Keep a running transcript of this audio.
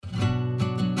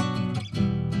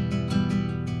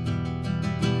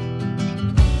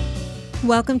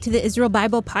Welcome to the Israel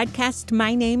Bible Podcast.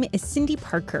 My name is Cindy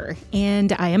Parker,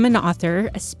 and I am an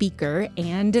author, a speaker,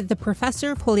 and the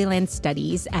professor of Holy Land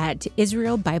Studies at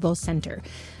Israel Bible Center.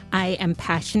 I am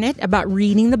passionate about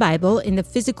reading the Bible in the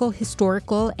physical,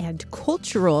 historical, and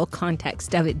cultural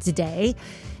context of its day.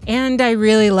 And I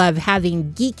really love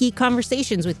having geeky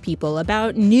conversations with people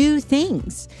about new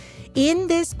things. In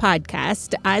this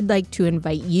podcast, I'd like to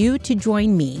invite you to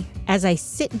join me as I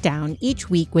sit down each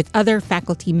week with other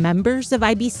faculty members of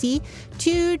IBC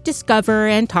to discover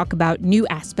and talk about new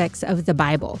aspects of the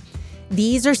Bible.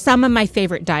 These are some of my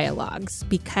favorite dialogues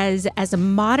because as a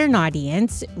modern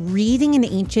audience reading an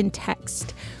ancient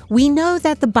text, we know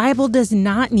that the Bible does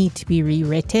not need to be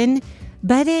rewritten,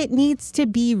 but it needs to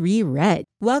be reread.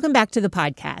 Welcome back to the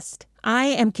podcast. I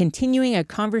am continuing a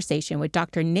conversation with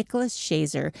Dr. Nicholas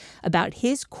Shazer about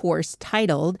his course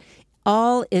titled,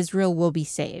 All Israel Will Be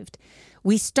Saved.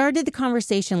 We started the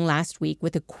conversation last week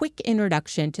with a quick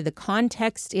introduction to the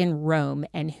context in Rome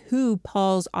and who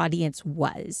Paul's audience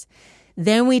was.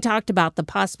 Then we talked about the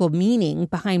possible meaning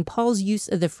behind Paul's use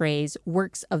of the phrase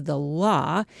works of the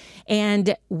law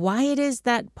and why it is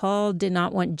that Paul did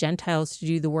not want Gentiles to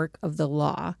do the work of the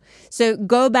law. So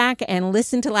go back and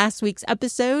listen to last week's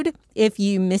episode. If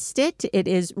you missed it, it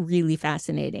is really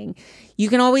fascinating. You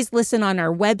can always listen on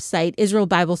our website,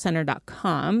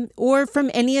 israelbiblecenter.com, or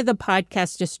from any of the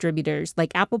podcast distributors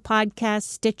like Apple Podcasts,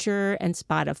 Stitcher, and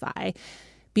Spotify.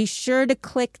 Be sure to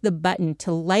click the button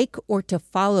to like or to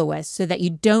follow us so that you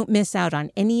don't miss out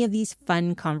on any of these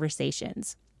fun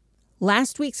conversations.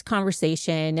 Last week's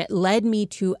conversation led me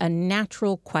to a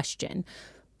natural question.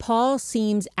 Paul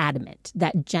seems adamant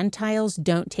that Gentiles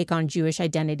don't take on Jewish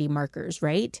identity markers,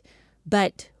 right?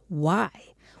 But why?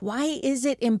 Why is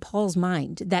it in Paul's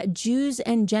mind that Jews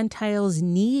and Gentiles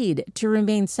need to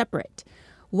remain separate?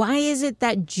 Why is it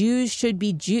that Jews should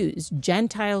be Jews,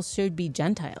 Gentiles should be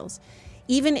Gentiles?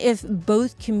 Even if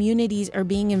both communities are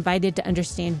being invited to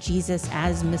understand Jesus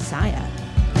as Messiah.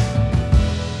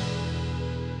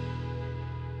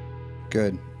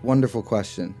 Good. Wonderful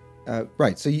question.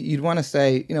 Right. So you'd want to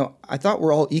say, I thought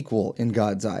we're all equal in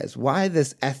God's eyes. Why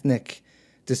this ethnic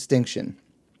distinction?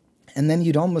 And then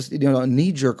you'd almost, a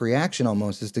knee-jerk reaction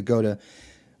almost is to go to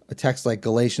a text like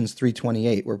Galatians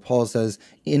 3:28, where Paul says,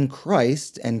 in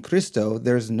Christ and Christo,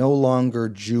 there's no longer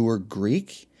Jew or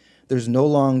Greek. There's no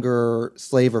longer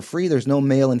slave or free. There's no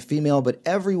male and female, but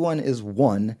everyone is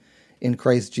one in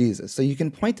Christ Jesus. So you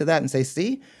can point to that and say,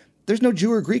 see, there's no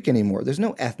Jew or Greek anymore. There's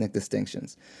no ethnic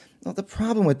distinctions. Well, the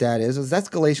problem with that is that's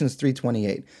Galatians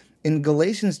 3:28. In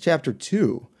Galatians chapter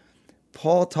 2,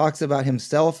 Paul talks about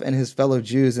himself and his fellow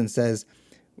Jews and says,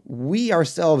 we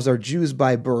ourselves are Jews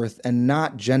by birth and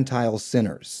not Gentile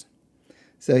sinners.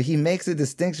 So he makes a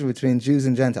distinction between Jews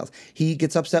and Gentiles. He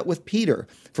gets upset with Peter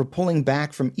for pulling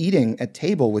back from eating at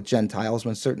table with Gentiles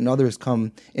when certain others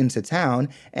come into town.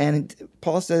 And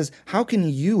Paul says, how can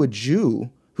you, a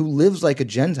Jew who lives like a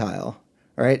Gentile,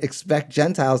 all right, expect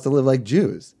Gentiles to live like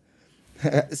Jews?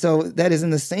 So that is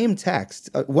in the same text,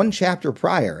 one chapter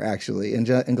prior, actually, in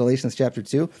Galatians chapter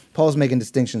 2, Paul's making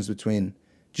distinctions between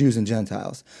Jews and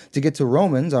Gentiles. To get to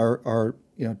Romans, our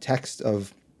text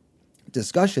of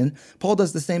discussion, Paul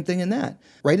does the same thing in that.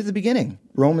 Right at the beginning,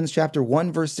 Romans chapter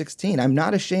 1, verse 16, I'm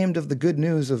not ashamed of the good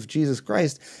news of Jesus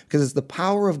Christ because it's the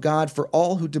power of God for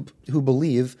all who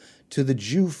believe, to the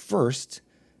Jew first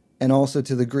and also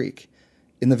to the Greek.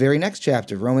 In the very next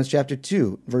chapter, Romans chapter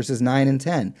 2, verses 9 and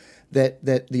 10, that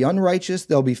the unrighteous,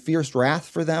 there'll be fierce wrath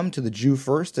for them, to the Jew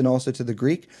first and also to the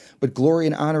Greek, but glory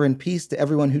and honor and peace to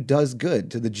everyone who does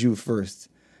good, to the Jew first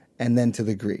and then to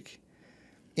the Greek.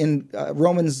 In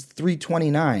Romans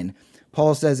 3:29,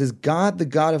 Paul says, is God the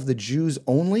God of the Jews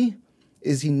only?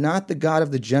 Is he not the God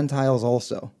of the Gentiles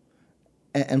also?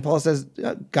 And Paul says,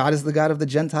 God is the God of the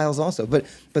Gentiles also. But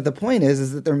the point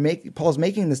is that Paul's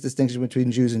making this distinction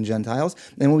between Jews and Gentiles.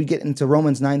 And when we get into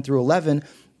Romans 9 through 11,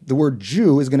 the word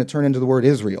Jew is going to turn into the word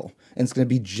Israel. And it's going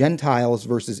to be Gentiles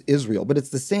versus Israel. But it's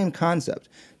the same concept.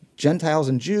 Gentiles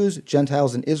and Jews,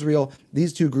 Gentiles and Israel,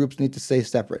 these two groups need to stay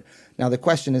separate. Now the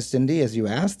question is, Cindy, as you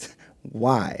asked,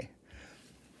 why?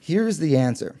 Here's the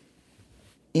answer.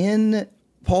 In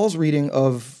Paul's reading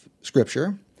of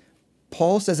Scripture,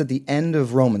 Paul says at the end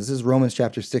of Romans, this is Romans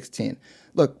chapter 16,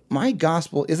 look, my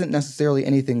gospel isn't necessarily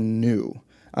anything new.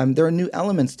 There are new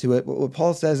elements to it, but what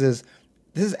Paul says is,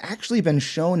 this has actually been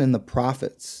shown in the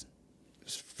prophets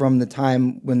from the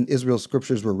time when Israel's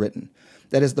scriptures were written.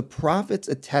 That is, the prophets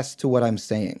attest to what I'm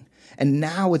saying. And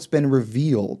now it's been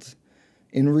revealed.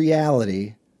 In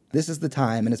reality, this is the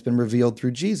time, and it's been revealed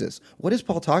through Jesus. What is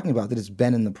Paul talking about that has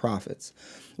been in the prophets?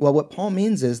 Well, what Paul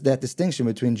means is that distinction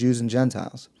between Jews and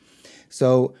Gentiles.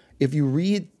 So if you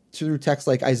read through texts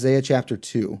like Isaiah chapter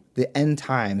 2, the end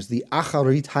times, the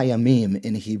Acharit Hayamim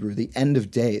in Hebrew, the end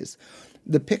of days,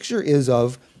 the picture is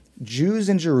of Jews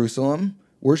in Jerusalem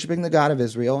worshiping the God of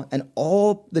Israel and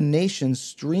all the nations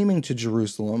streaming to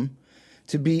Jerusalem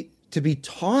to be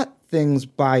taught things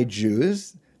by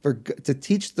Jews, to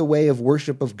teach the way of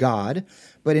worship of God.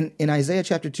 But in Isaiah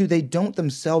chapter 2, they don't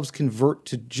themselves convert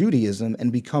to Judaism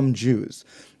and become Jews.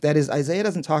 That is, Isaiah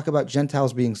doesn't talk about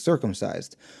Gentiles being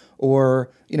circumcised.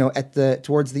 Or,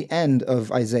 towards the end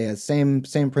of Isaiah, same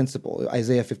principle.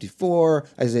 Isaiah 54,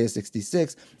 Isaiah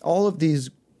 66, all of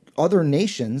these other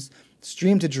nations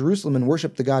stream to Jerusalem and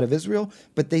worship the God of Israel,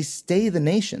 but they stay the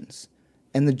nations,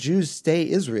 and the Jews stay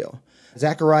Israel.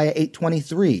 Zechariah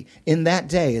 8:23, in that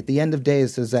day, at the end of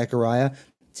days, says Zechariah,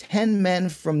 10 men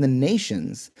from the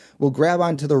nations will grab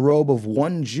onto the robe of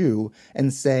one Jew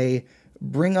and say,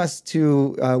 bring us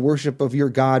to worship of your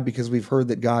God because we've heard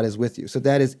that God is with you. So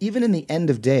that is, even in the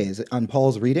end of days, on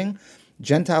Paul's reading,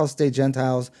 Gentiles stay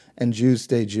Gentiles and Jews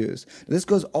stay Jews. This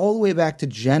goes all the way back to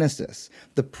Genesis.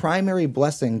 The primary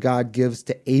blessing God gives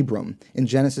to Abram in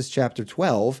Genesis chapter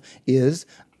 12 is,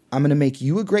 I'm going to make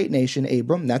you a great nation,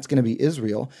 Abram. That's going to be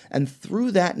Israel. And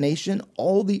through that nation,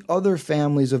 all the other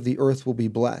families of the earth will be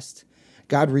blessed.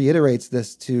 God reiterates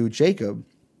this to Jacob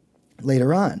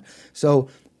later on. So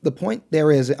the point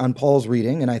there is on Paul's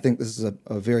reading, and I think this is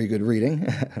a very good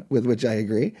reading, with which I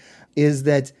agree, is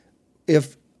that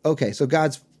so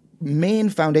God's main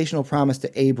foundational promise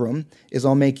to Abram is,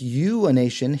 I'll make you a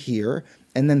nation here,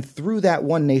 and then through that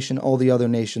one nation, all the other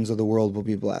nations of the world will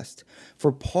be blessed.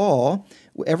 For Paul,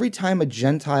 every time a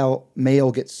Gentile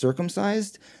male gets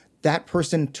circumcised, that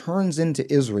person turns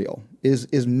into Israel,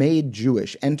 is made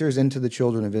Jewish, enters into the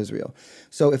children of Israel.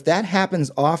 So if that happens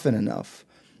often enough,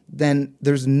 then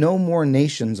there's no more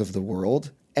nations of the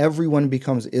world. Everyone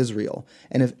becomes Israel.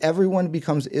 And if everyone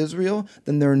becomes Israel,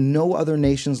 then there are no other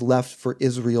nations left for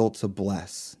Israel to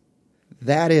bless.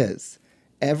 That is,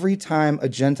 every time a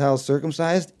Gentile is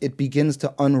circumcised, it begins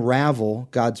to unravel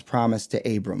God's promise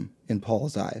to Abram in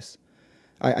Paul's eyes.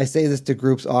 I say this to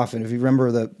groups often. If you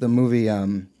remember the movie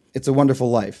It's a Wonderful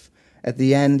Life, at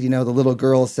the end, the little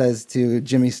girl says to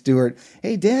Jimmy Stewart,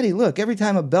 hey, Daddy, look, every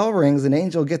time a bell rings, an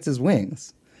angel gets his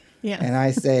wings. Yeah. And I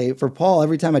say, for Paul,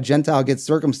 every time a Gentile gets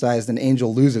circumcised, an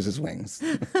angel loses his wings.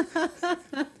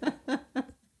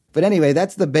 But anyway,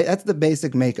 that's the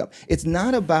basic makeup. It's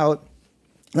not about,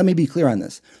 let me be clear on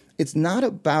this. It's not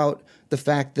about the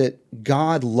fact that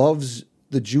God loves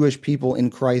the Jewish people in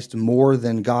Christ more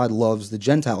than God loves the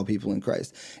Gentile people in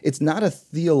Christ. It's not a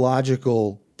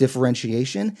theological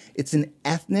differentiation. It's an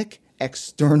ethnic,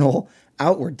 external,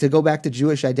 outward, to go back to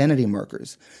Jewish identity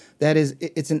markers. That is,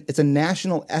 it's a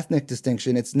national ethnic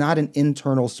distinction. It's not an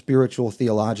internal spiritual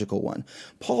theological one.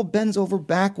 Paul bends over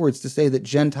backwards to say that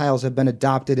Gentiles have been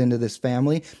adopted into this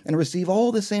family and receive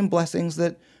all the same blessings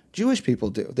that Jewish people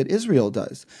do, that Israel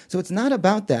does. So it's not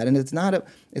about that, and it's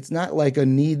not like a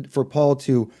need for Paul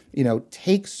to,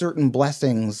 take certain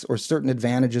blessings or certain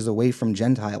advantages away from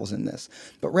Gentiles in this.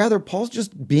 But rather, Paul's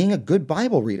just being a good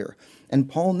Bible reader. And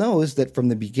Paul knows that from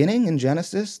the beginning in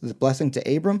Genesis, the blessing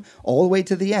to Abram, all the way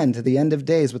to the end of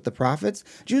days with the prophets,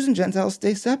 Jews and Gentiles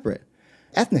stay separate,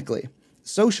 ethnically,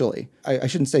 socially. I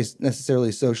shouldn't say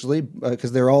necessarily socially,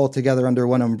 because they're all together under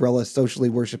one umbrella, socially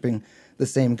worshiping the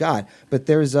same God. But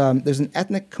there's an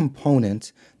ethnic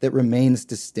component that remains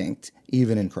distinct,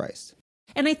 even in Christ.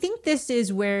 And I think this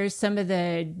is where some of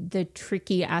the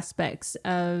tricky aspects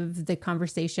of the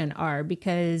conversation are,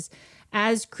 because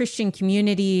as Christian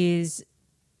communities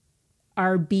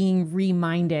are being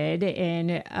reminded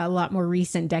in a lot more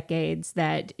recent decades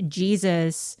that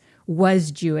Jesus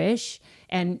was Jewish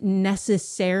and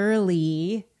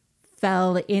necessarily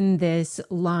fell in this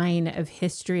line of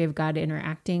history of God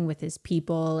interacting with his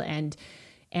people, and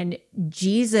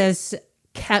Jesus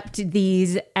kept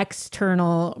these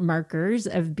external markers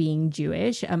of being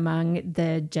Jewish among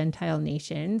the Gentile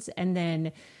nations. And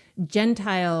then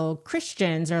Gentile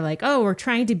Christians are like, oh, we're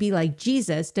trying to be like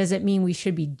Jesus. Does it mean we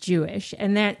should be Jewish?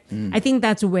 And I think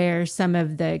that's where some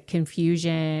of the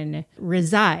confusion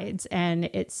resides. And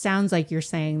it sounds like you're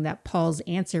saying that Paul's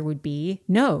answer would be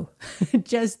no,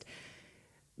 just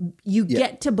you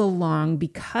get to belong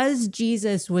because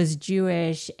Jesus was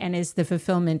Jewish and is the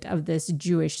fulfillment of this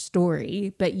Jewish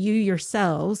story, but you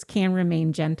yourselves can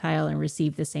remain Gentile and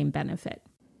receive the same benefit.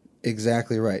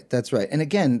 Exactly right. That's right. And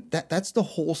again, that's the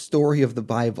whole story of the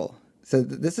Bible. So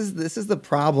this is the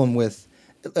problem with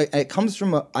it. Comes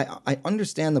from I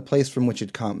understand the place from which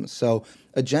it comes. So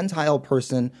a Gentile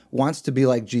person wants to be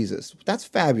like Jesus. That's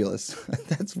fabulous.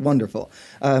 That's wonderful.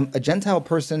 A Gentile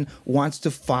person wants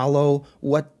to follow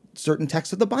what certain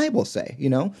texts of the Bible say,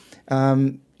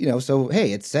 so,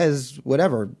 hey, it says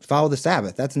whatever, follow the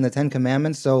Sabbath. That's in the Ten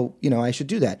Commandments, so, I should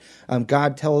do that.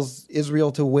 God tells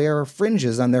Israel to wear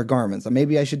fringes on their garments.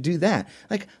 Maybe I should do that.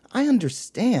 Like, I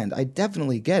understand. I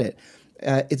definitely get it.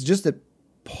 It's just that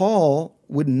Paul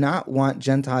would not want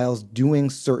Gentiles doing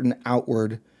certain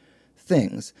outward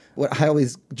things. What I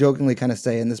always jokingly kind of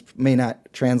say, and this may not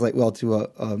translate well to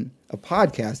a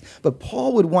podcast, but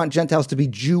Paul would want Gentiles to be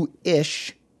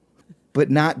Jewish, but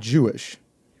not Jewish.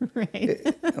 Right.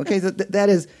 Okay, that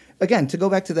is, again, to go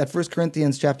back to that 1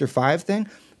 Corinthians chapter 5 thing,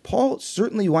 Paul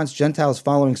certainly wants Gentiles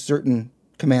following certain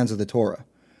commands of the Torah.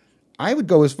 I would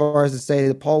go as far as to say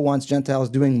that Paul wants Gentiles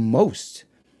doing most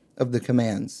of the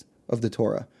commands of the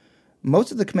Torah.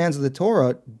 Most of the commands of the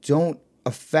Torah don't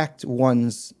affect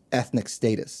one's ethnic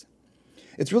status.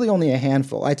 It's really only a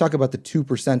handful. I talk about the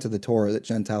 2% of the Torah that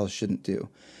Gentiles shouldn't do.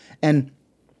 And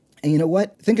you know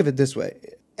what? Think of it this way.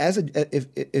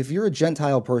 If you're a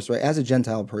Gentile person, right, as a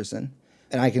Gentile person,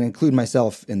 and I can include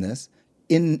myself in this,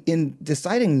 in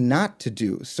deciding not to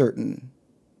do certain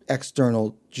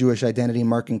external Jewish identity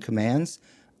marking commands,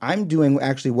 I'm doing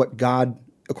actually what God,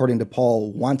 according to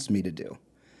Paul, wants me to do.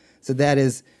 So that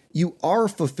is, you are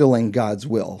fulfilling God's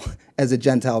will as a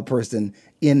Gentile person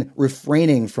in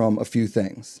refraining from a few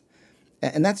things.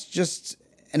 And that's just,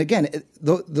 and again,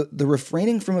 the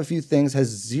refraining from a few things has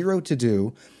zero to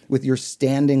do with your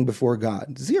standing before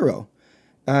God. Zero.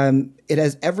 It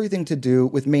has everything to do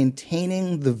with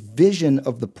maintaining the vision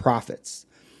of the prophets.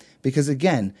 Because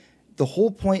again, the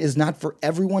whole point is not for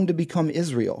everyone to become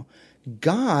Israel.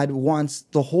 God wants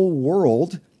the whole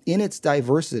world in its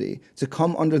diversity to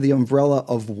come under the umbrella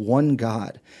of one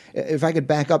God. If I could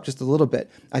back up just a little bit,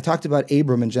 I talked about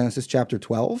Abram in Genesis chapter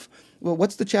 12. Well,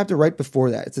 what's the chapter right before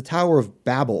that? It's the Tower of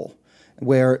Babel,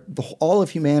 where all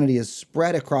of humanity is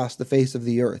spread across the face of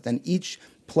the earth, and each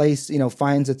place,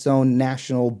 finds its own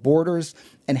national borders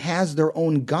and has their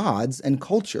own gods and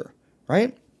culture,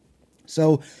 right?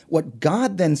 So what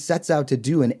God then sets out to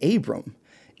do in Abram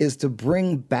is to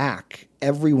bring back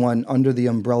everyone under the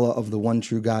umbrella of the one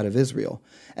true God of Israel.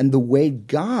 And the way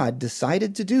God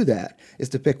decided to do that is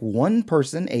to pick one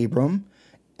person, Abram,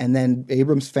 and then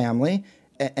Abram's family,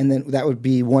 and then that would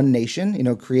be one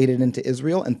nation, created into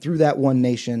Israel. And through that one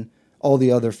nation, all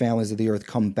the other families of the earth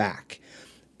come back.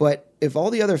 But if all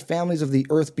the other families of the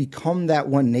earth become that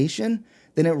one nation,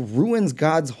 then it ruins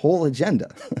God's whole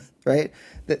agenda, right?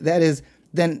 That is,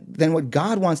 then what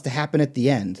God wants to happen at the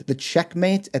end, the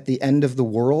checkmate at the end of the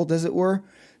world, as it were,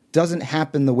 doesn't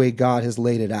happen the way God has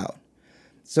laid it out.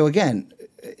 So again,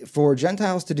 for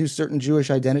Gentiles to do certain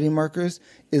Jewish identity markers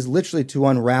is literally to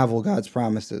unravel God's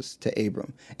promises to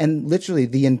Abram, and literally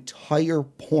the entire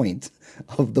point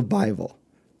of the Bible.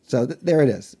 So there it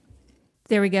is.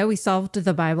 There we go. We solved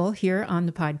the Bible here on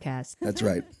the podcast. That's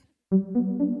right.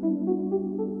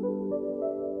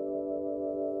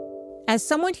 As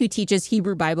someone who teaches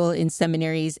Hebrew Bible in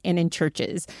seminaries and in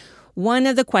churches, one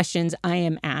of the questions I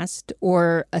am asked,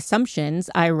 or assumptions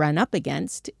I run up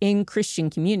against in Christian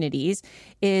communities,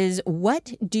 is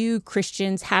what do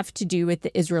Christians have to do with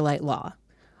the Israelite law?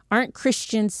 Aren't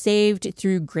Christians saved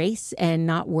through grace and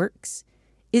not works?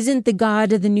 Isn't the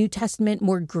God of the New Testament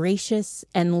more gracious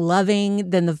and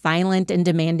loving than the violent and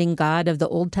demanding God of the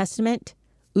Old Testament?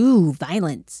 Ooh,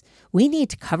 violence. We need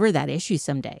to cover that issue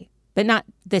someday, but not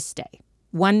this day.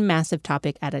 One massive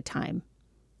topic at a time.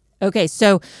 Okay,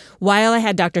 so while I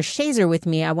had Dr. Shazer with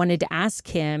me, I wanted to ask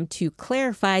him to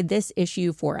clarify this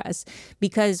issue for us,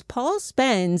 because Paul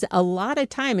spends a lot of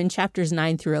time in chapters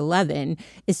 9 through 11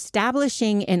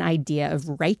 establishing an idea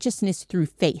of righteousness through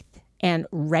faith and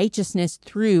righteousness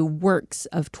through works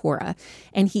of Torah.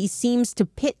 And he seems to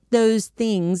pit those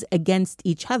things against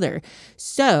each other.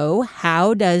 So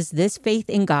how does this faith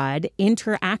in God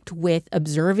interact with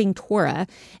observing Torah?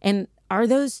 And are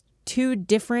those two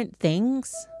different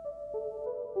things?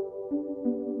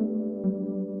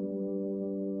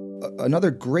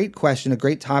 Another great question, a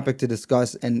great topic to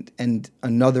discuss, and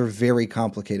another very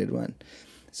complicated one.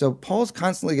 So Paul's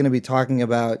constantly going to be talking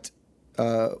about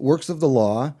works of the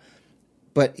law,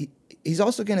 but he's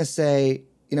also going to say,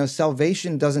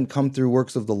 salvation doesn't come through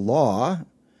works of the law.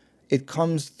 It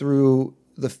comes through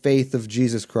the faith of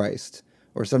Jesus Christ,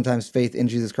 or sometimes faith in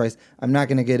Jesus Christ. I'm not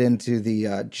going to get into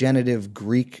the genitive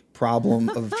Greek problem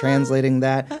of translating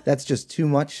that. That's just too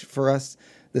much for us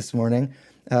this morning.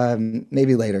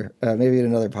 Maybe later, maybe in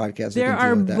another podcast. There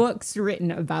are books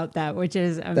written about that, which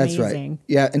is amazing. That's right.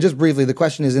 Yeah, and just briefly, the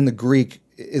question is in the Greek: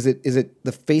 is it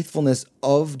the faithfulness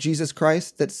of Jesus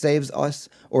Christ that saves us,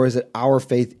 or is it our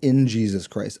faith in Jesus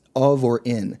Christ, of or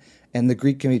in? And the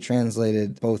Greek can be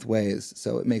translated both ways,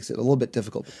 so it makes it a little bit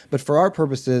difficult. But for our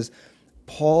purposes,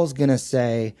 Paul's going to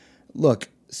say, look,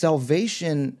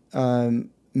 salvation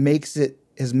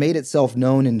has made itself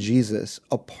known in Jesus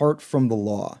apart from the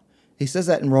law. He says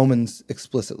that in Romans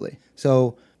explicitly.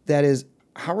 So that is,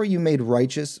 how are you made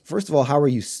righteous? First of all, how are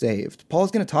you saved?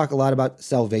 Paul's going to talk a lot about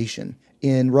salvation.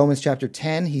 In Romans chapter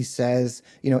 10, he says,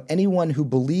 anyone who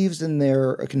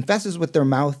confesses with their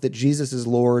mouth that Jesus is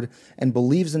Lord and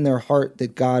believes in their heart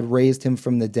that God raised him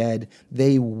from the dead,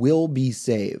 they will be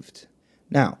saved.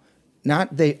 Now,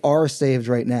 not they are saved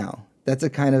right now. That's a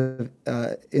kind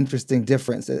of interesting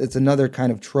difference. It's another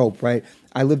kind of trope, right?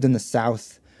 I lived in the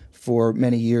South for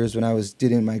many years when I was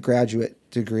doing my graduate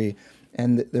degree,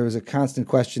 and there was a constant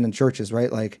question in churches,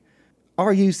 right? Like,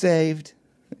 are you saved?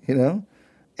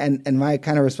 And my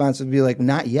kind of response would be like,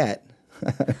 not yet,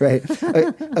 right?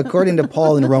 According to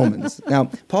Paul in Romans. Now,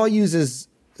 Paul uses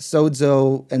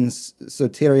sozo and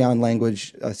soterion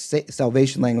language,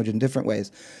 salvation language in different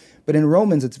ways. But in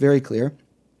Romans, it's very clear.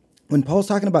 When Paul's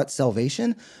talking about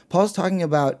salvation, Paul's talking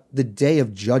about the day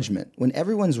of judgment, when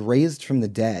everyone's raised from the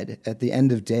dead at the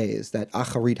end of days, that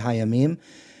acharit hayamim.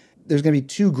 There's going to be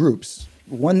two groups,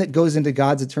 one that goes into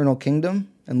God's eternal kingdom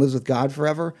and lives with God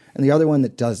forever, and the other one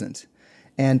that doesn't.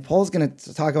 And Paul's going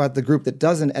to talk about the group that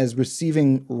doesn't as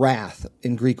receiving wrath,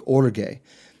 in Greek orge.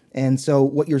 And so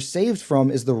what you're saved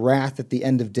from is the wrath at the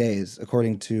end of days,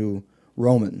 according to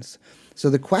Romans. So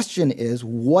the question is,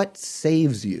 what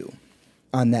saves you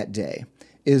on that day?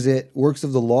 Is it works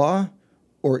of the law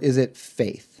or is it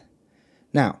faith?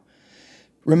 Now,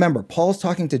 remember, Paul's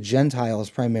talking to Gentiles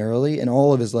primarily in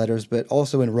all of his letters, but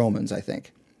also in Romans, I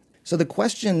think. So the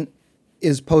question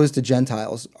is posed to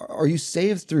Gentiles. Are you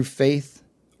saved through faith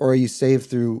or are you saved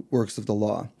through works of the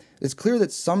law? It's clear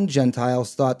that some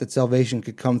Gentiles thought that salvation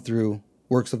could come through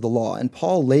works of the law, and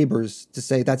Paul labors to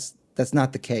say that's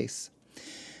not the case.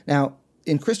 Now,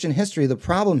 in Christian history, the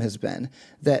problem has been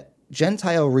that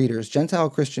Gentile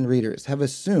Christian readers, have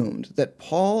assumed that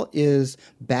Paul is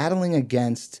battling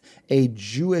against a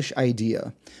Jewish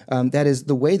idea. That is,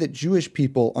 the way that Jewish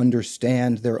people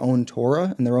understand their own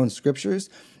Torah and their own scriptures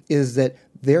is that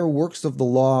their works of the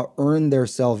law earn their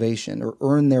salvation or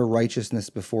earn their righteousness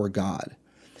before God.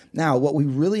 Now, what we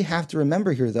really have to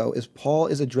remember here, though, is Paul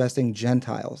is addressing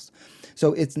Gentiles.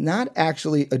 So it's not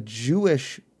actually a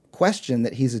Jewish question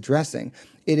that he's addressing.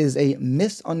 It is a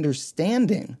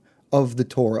misunderstanding of the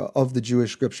Torah, of the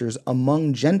Jewish scriptures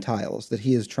among Gentiles that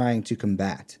he is trying to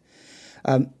combat.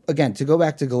 Again, to go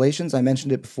back to Galatians, I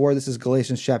mentioned it before. This is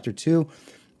Galatians chapter 2.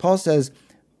 Paul says,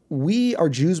 we are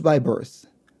Jews by birth,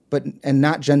 and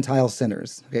not Gentile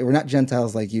sinners. Okay, we're not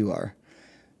Gentiles like you are.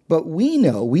 But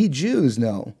we Jews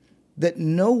know, that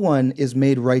no one is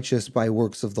made righteous by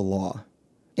works of the law.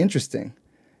 Interesting.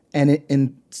 And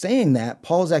in saying that,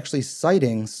 Paul's actually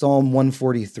citing Psalm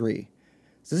 143.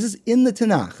 So this is in the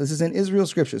Tanakh. This is in Israel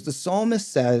scriptures. The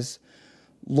psalmist says,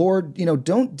 Lord,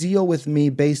 don't deal with me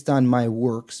based on my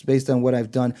works, based on what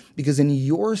I've done, because in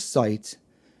your sight,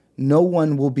 no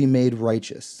one will be made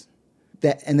righteous.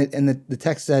 The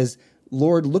text says,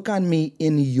 Lord, look on me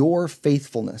in your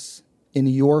faithfulness, in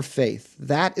your faith.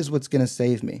 That is what's going to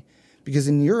save me. Because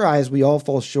in your eyes, we all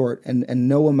fall short, and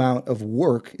no amount of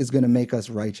work is going to make us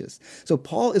righteous. So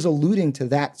Paul is alluding to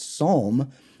that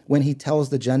psalm when he tells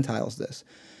the Gentiles this.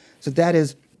 So that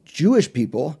is, Jewish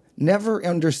people never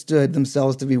understood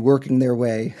themselves to be working their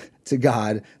way to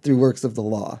God through works of the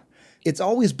law. It's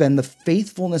always been the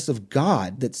faithfulness of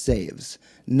God that saves,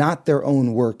 not their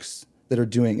own works that are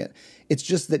doing it. It's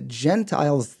just that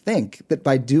Gentiles think that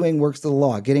by doing works of the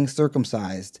law, getting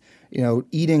circumcised,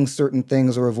 eating certain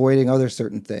things or avoiding other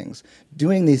certain things,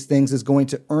 doing these things is going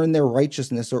to earn their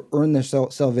righteousness or earn their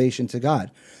salvation to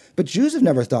God. But Jews have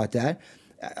never thought that.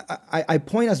 I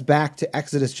point us back to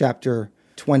Exodus chapter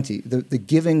 20, the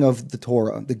giving of the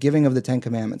Torah, the giving of the Ten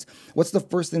Commandments. What's the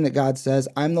first thing that God says?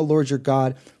 I'm the Lord your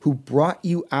God who brought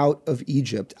you out of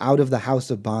Egypt, out of the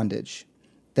house of bondage.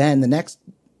 Then the next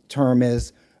term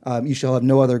is, you shall have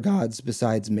no other gods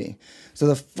besides me. So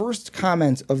the first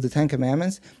comment of the Ten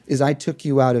Commandments is, I took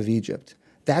you out of Egypt.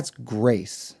 That's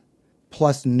grace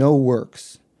plus no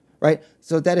works, right?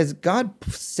 So that is, God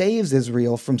saves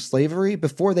Israel from slavery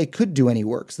before they could do any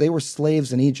works. They were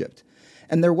slaves in Egypt.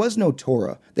 And there was no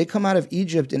Torah. They come out of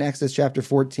Egypt in Exodus chapter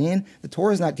 14. The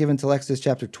Torah is not given until Exodus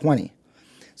chapter 20.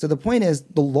 So the point is,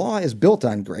 the law is built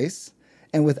on grace,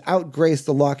 and without grace,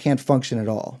 the law can't function at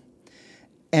all.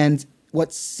 And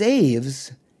what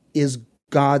saves is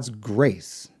God's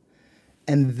grace.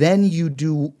 And then you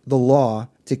do the law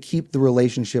to keep the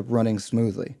relationship running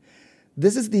smoothly.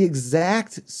 This is the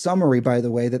exact summary, by the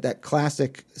way, that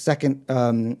classic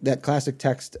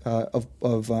text of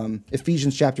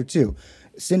Ephesians chapter 2.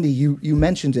 Cindy, you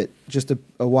mentioned it just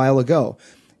a while ago.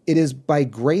 It is by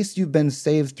grace you've been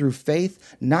saved through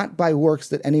faith, not by works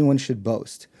that anyone should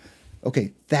boast.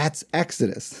 Okay, that's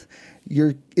Exodus.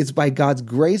 It's by God's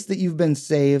grace that you've been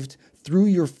saved through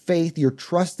your faith, your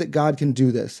trust that God can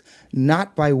do this,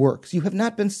 not by works. You have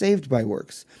not been saved by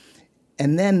works.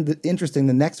 And then,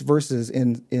 the next verses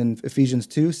in Ephesians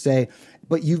 2 say,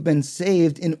 but you've been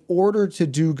saved in order to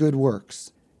do good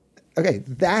works. Okay,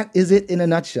 that is it in a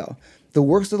nutshell. The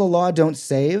works of the law don't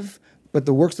save, but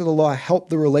the works of the law help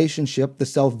the relationship, the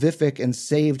salvific and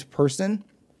saved person,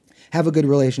 have a good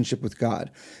relationship with God.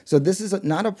 So this is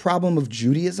not a problem of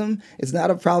Judaism. It's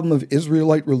not a problem of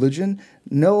Israelite religion.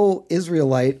 No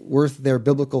Israelite worth their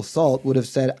biblical salt would have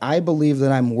said, I believe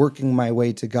that I'm working my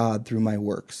way to God through my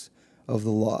works of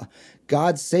the law.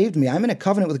 God saved me. I'm in a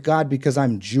covenant with God because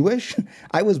I'm Jewish.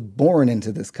 I was born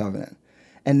into this covenant.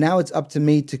 And now it's up to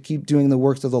me to keep doing the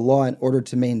works of the law in order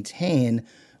to maintain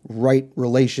right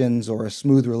relations or a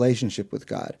smooth relationship with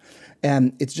God.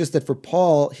 And it's just that for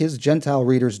Paul, his Gentile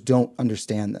readers don't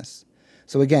understand this.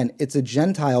 So again, it's a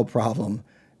Gentile problem,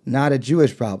 not a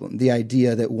Jewish problem, the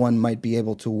idea that one might be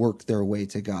able to work their way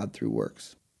to God through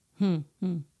works.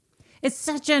 It's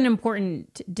such an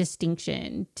important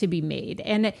distinction to be made.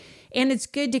 And it's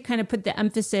good to kind of put the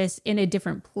emphasis in a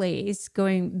different place,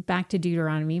 going back to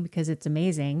Deuteronomy, because it's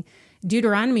amazing.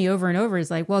 Deuteronomy over and over is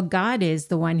like, well, God is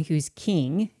the one who's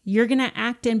king. You're going to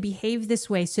act and behave this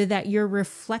way so that you're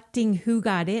reflecting who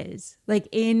God is, like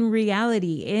in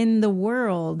reality, in the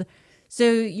world.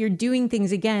 So you're doing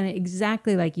things, again,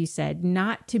 exactly like you said,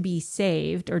 not to be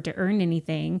saved or to earn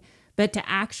anything, but to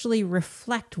actually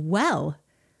reflect well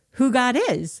who God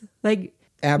is. Like,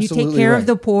 absolutely, you take care right. of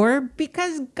the poor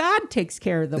because God takes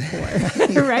care of the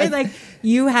poor, right? Like,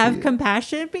 you have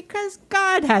compassion because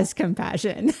God has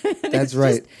compassion. That's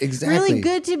right. Exactly. Really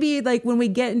good to be like, when we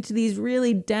get into these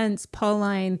really dense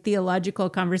Pauline theological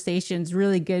conversations,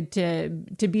 really good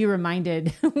to be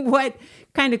reminded what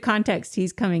kind of context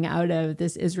he's coming out of.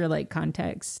 This Israelite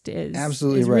context is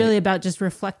absolutely right. Really about just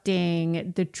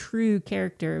reflecting the true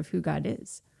character of who God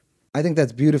is. I think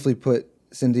that's beautifully put,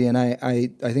 Cindy, and I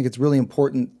think it's really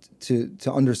important to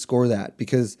underscore that,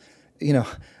 because,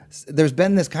 there's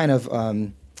been this kind of,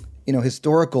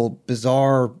 historical,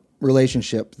 bizarre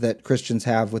relationship that Christians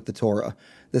have with the Torah.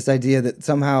 This idea that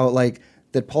somehow,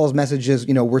 that Paul's message is,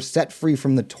 we're set free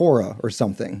from the Torah or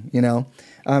something, No.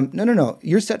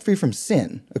 You're set free from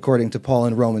sin, according to Paul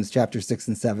in Romans chapter 6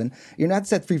 and 7. You're not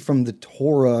set free from the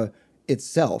Torah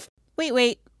itself.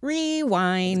 Wait.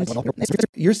 Rewind.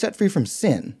 You're set free from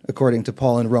sin, according to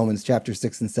Paul in Romans chapter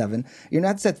 6 and 7. You're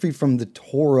not set free from the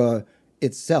Torah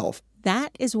itself.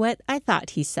 That is what I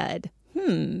thought he said.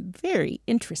 Very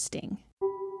interesting.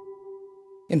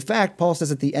 In fact, Paul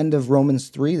says at the end of Romans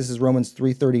 3, this is Romans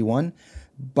 3:31,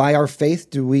 by our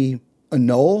faith do we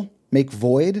annul, make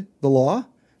void the law?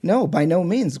 No, by no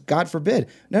means. God forbid.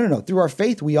 No. Through our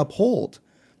faith, we uphold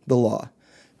the law,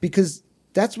 because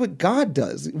that's what God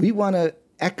does. We want to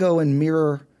echo and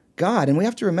mirror God. And we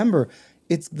have to remember,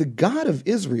 it's the God of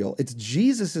Israel. It's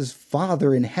Jesus's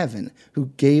Father in heaven who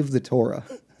gave the Torah.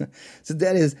 So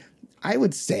that is, I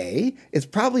would say, it's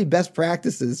probably best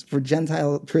practices for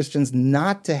Gentile Christians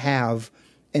not to have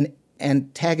an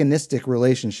antagonistic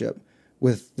relationship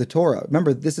with the Torah.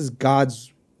 Remember, this is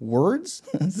God's words.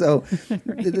 So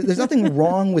there's nothing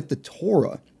wrong with the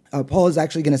Torah. Paul is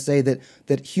actually going to say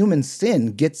that human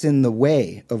sin gets in the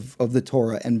way of the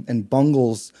Torah and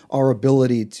bungles our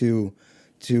ability to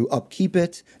upkeep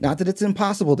it. Not that it's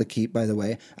impossible to keep, by the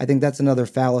way. I think that's another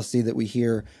fallacy that we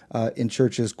hear in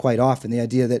churches quite often, the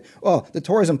idea that, the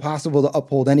Torah is impossible to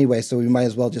uphold anyway, so we might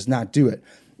as well just not do it.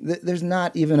 There's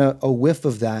not even a whiff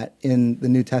of that in the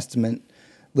New Testament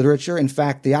literature. In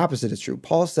fact, the opposite is true.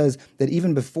 Paul says that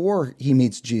even before he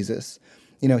meets Jesus,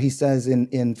 he says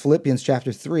in Philippians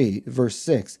chapter 3, verse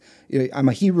 6, I'm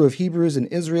a Hebrew of Hebrews, an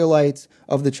Israelite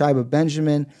of the tribe of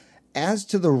Benjamin. As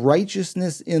to the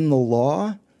righteousness in the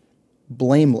law,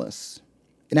 blameless.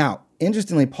 Now,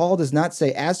 interestingly, Paul does not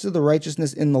say, as to the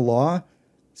righteousness in the law,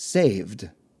 saved.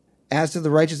 As to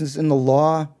the righteousness in the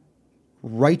law,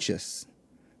 righteous.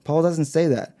 Paul doesn't say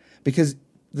that, because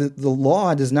the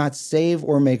law does not save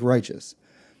or make righteous.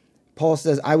 Paul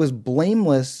says, I was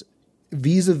blameless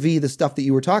vis-a-vis the stuff that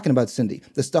you were talking about, Cindy,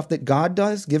 the stuff that God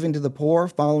does, giving to the poor,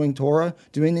 following Torah,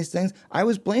 doing these things. I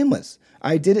was blameless.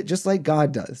 I did it just like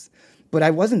God does. But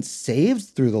I wasn't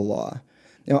saved through the law.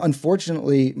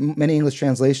 Unfortunately, many English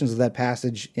translations of that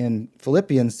passage in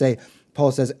Philippians say,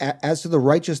 Paul says, as to the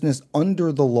righteousness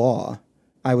under the law,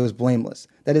 I was blameless.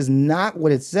 That is not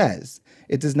what it says.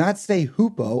 It does not say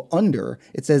hupo, under.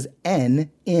 It says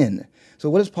en, in. So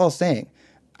what is Paul saying?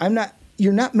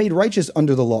 You're not made righteous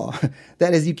under the law.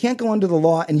 That is, you can't go under the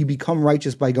law and you become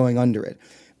righteous by going under it.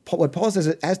 What Paul says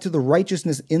is, as to the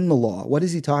righteousness in the law, what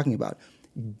is he talking about?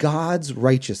 God's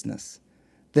righteousness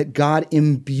that God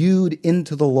imbued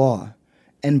into the law.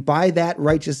 And by that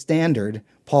righteous standard,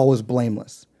 Paul was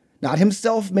blameless. Not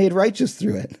himself made righteous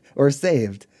through it or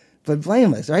saved, but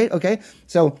blameless, right? Okay,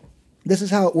 so this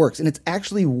is how it works. And it's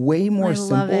actually way more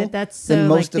simple love it. That's so than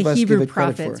most like of us the give Hebrew it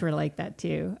credit prophets for. were like that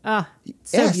too. Oh,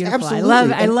 so Yes, beautiful.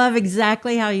 absolutely. I love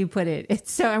exactly how you put it.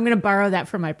 It's so, I'm going to borrow that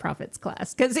from my prophets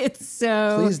class because it's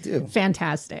so Please do.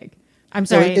 Fantastic. I'm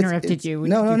sorry I interrupted you.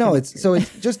 No. It's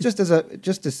just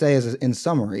to say in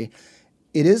summary,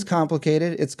 it is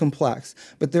complicated, it's complex,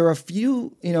 but there are a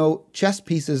few, chess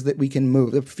pieces that we can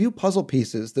move, a few puzzle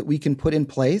pieces that we can put in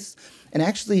place. And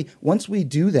actually, once we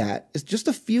do that, it's just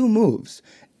a few moves.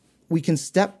 We can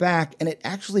step back and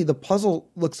the puzzle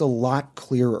looks a lot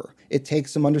clearer. It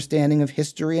takes some understanding of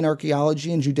history and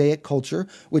archaeology and Judaic culture,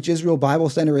 which Israel Bible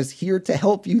Center is here to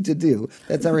help you to do.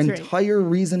 That's our entire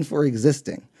reason for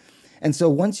existing. And so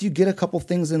once you get a couple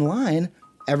things in line,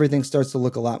 everything starts to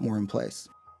look a lot more in place.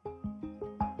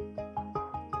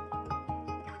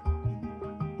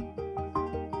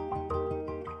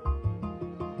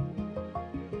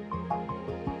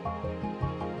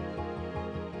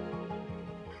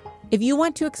 If you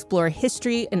want to explore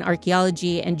history and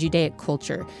archaeology and Judaic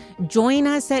culture, join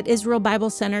us at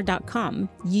IsraelBibleCenter.com.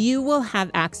 You will have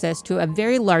access to a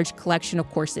very large collection of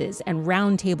courses and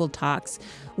roundtable talks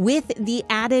with the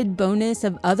added bonus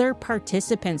of other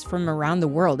participants from around the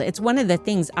world. It's one of the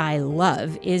things I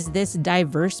love is this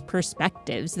diverse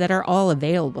perspectives that are all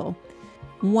available.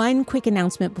 One quick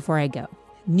announcement before I go.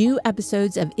 New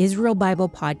episodes of Israel Bible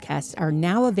Podcasts are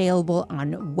now available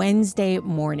on Wednesday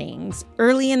mornings,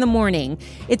 early in the morning.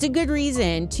 It's a good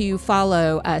reason to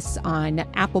follow us on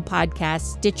Apple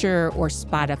Podcasts, Stitcher, or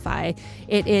Spotify.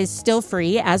 It is still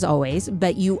free, as always,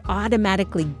 but you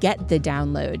automatically get the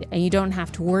download, and you don't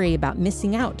have to worry about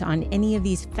missing out on any of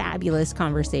these fabulous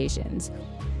conversations.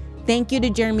 Thank you to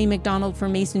Jeremy McDonald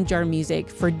from Mason Jar Music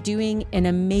for doing an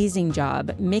amazing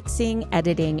job mixing,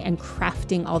 editing, and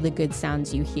crafting all the good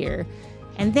sounds you hear.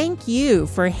 And thank you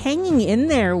for hanging in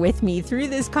there with me through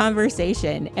this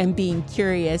conversation and being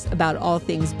curious about all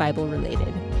things Bible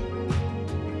related.